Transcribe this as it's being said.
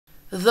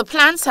The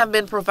plants have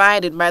been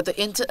provided by the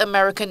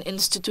Inter-American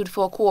Institute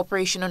for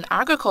Cooperation on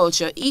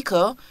Agriculture,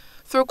 ICA,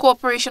 through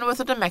cooperation with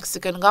the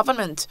Mexican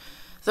government.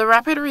 The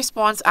Rapid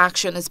Response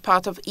Action is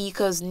part of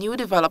ICA's new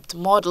developed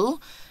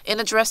model in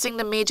addressing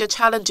the major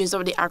challenges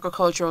of the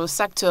agricultural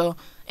sector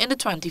in the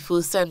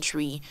 21st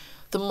century.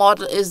 The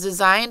model is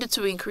designed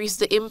to increase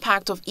the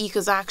impact of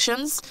ICA's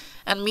actions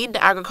and meet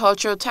the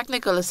agricultural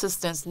technical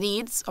assistance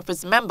needs of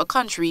its member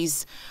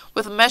countries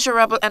with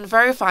measurable and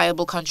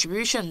verifiable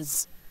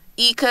contributions.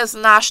 ICA's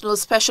National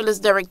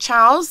Specialist Derek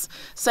Charles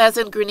says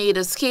in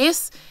Grenada's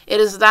case, it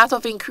is that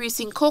of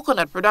increasing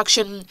coconut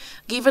production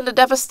given the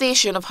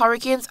devastation of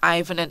Hurricanes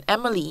Ivan and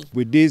Emily.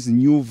 With these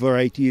new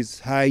varieties,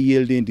 high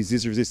yielding,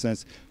 disease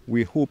resistance,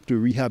 we hope to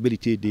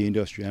rehabilitate the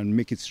industry and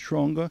make it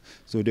stronger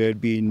so there'll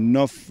be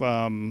enough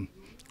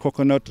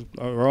coconut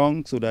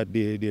around so that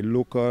the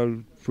local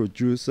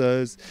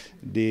producers,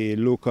 the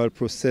local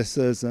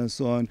processors and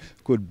so on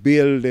could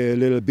build a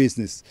little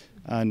business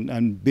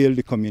and build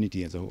the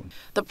community as a whole.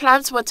 The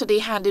plants were today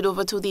handed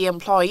over to the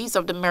employees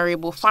of the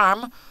Maribor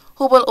farm,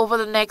 who will over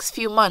the next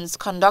few months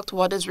conduct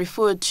what is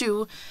referred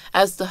to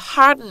as the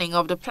hardening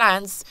of the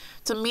plants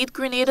to meet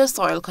Grenada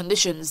soil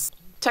conditions.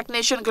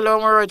 Technician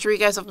Guillermo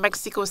Rodriguez of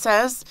Mexico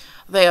says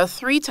there are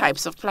 3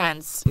 types of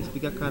plants.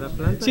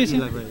 Sí,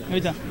 sí.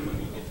 Ahorita.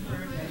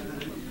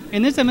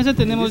 En esta mesa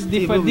tenemos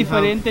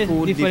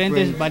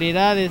diferentes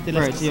variedades de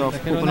las que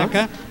trajeron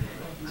acá.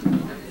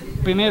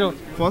 Primero,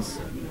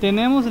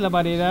 tenemos la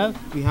variedad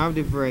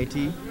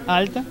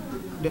alta.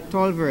 The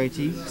tall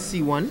variety,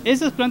 C1.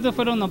 Esas plantas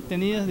fueron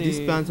obtenidas del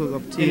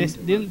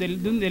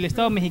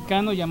estado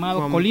mexicano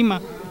llamado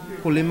Colima.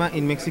 Colima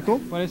in Mexico.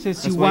 Por eso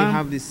es That's why you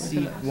have the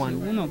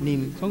C1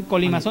 name. Son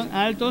Colima, son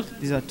altos.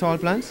 These are tall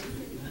plants.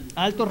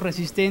 Altos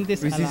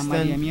resistentes al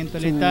amarillamiento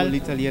letal.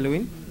 Lethal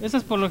yellowing.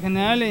 Esas por lo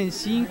general en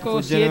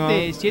 5,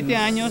 7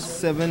 años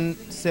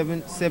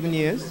 7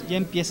 years. Ya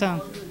empieza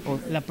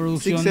la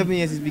producción 6, 7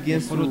 years it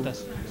begins de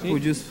frutas. To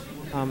produce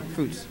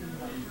fruits.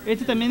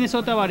 Este también es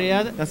otra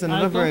variedad. That's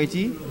another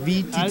variety,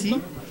 VTT.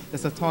 Alto.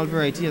 That's a tall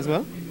variety as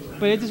well.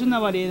 Pero esta es una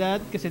variedad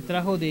que se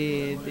trajo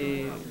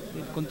del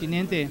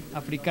continente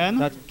africano.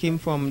 That came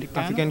from the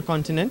African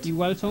continent.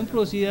 Igual son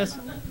producidas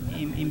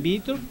in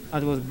vitro.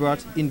 That was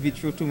brought in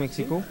vitro to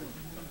Mexico.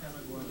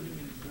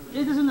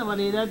 Esta es una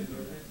variedad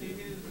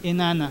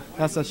enana.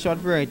 That's a short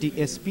variety,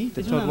 SP,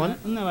 the short one.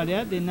 Una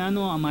variedad de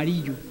enano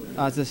amarillo.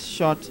 As a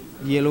short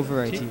yellow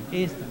variety.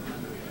 Sí,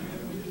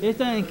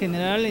 esta en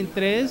general en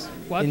 3,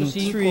 4, 5 años.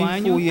 In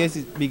 3, 4 years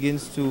it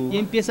begins to y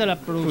empieza la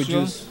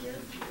producción.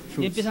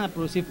 Y empiezan a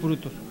producir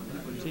frutos.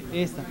 Sí,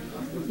 esta.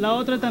 La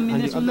otra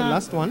también es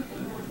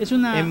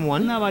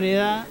una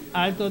variedad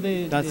alto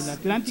del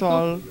Atlántico.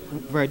 Tall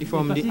variety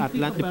from the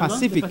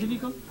Pacific.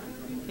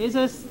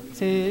 Esa es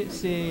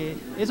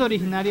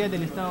originaria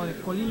del estado de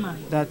Colima.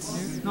 De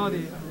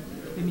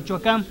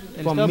Michoacán,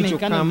 del estado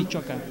mexicano de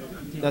Michoacán.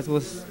 That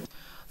was.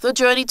 The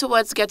journey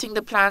towards getting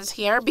the plants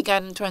here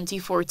began in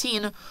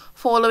 2014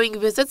 following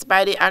visits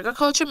by the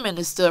Agriculture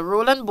Minister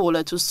Roland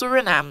Bola to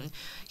Suriname.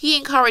 He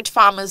encouraged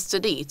farmers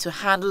today to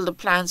handle the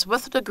plants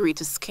with the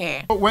greatest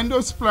care. When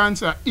those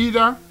plants are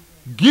either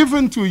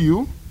given to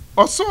you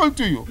or sold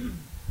to you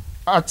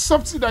at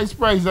subsidized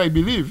price, I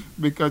believe,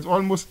 because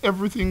almost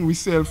everything we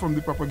sell from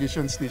the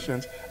propagation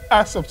stations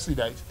are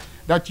subsidized,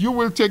 that you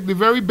will take the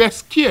very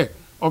best care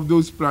of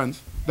those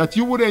plants, that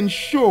you would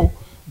ensure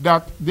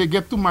that they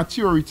get to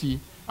maturity,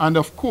 and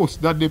of course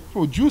that they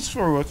produce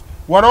for us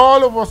what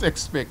all of us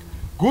expect,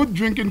 good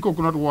drinking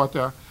coconut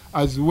water,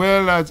 as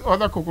well as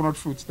other coconut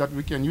fruits that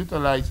we can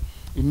utilize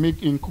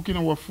in cooking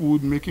our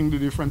food, making the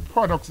different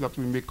products that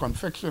we make,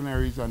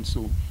 confectionaries and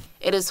so.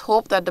 It is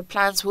hoped that the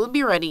plants will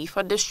be ready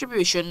for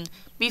distribution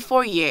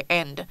before year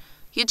end.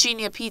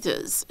 Eugenia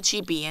Peters,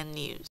 GBN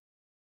News.